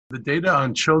The data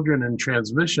on children and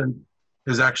transmission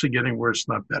is actually getting worse,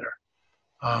 not better.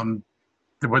 Um,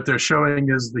 what they're showing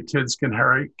is the kids can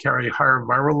carry higher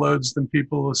viral loads than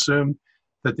people assume,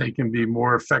 that they can be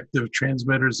more effective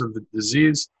transmitters of the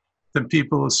disease than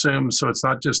people assume. So it's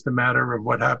not just a matter of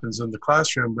what happens in the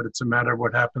classroom, but it's a matter of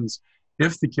what happens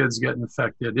if the kids get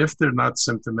infected, if they're not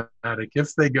symptomatic,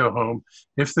 if they go home,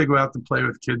 if they go out to play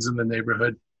with kids in the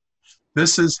neighborhood.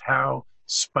 This is how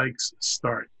spikes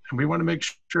start. And we want to make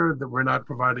sure that we're not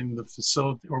providing the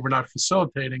facility, or we're not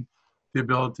facilitating the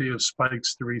ability of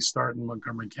spikes to restart in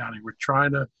Montgomery County. We're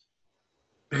trying to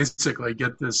basically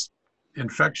get this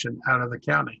infection out of the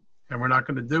county. And we're not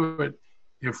going to do it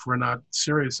if we're not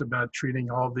serious about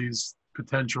treating all these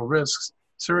potential risks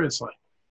seriously.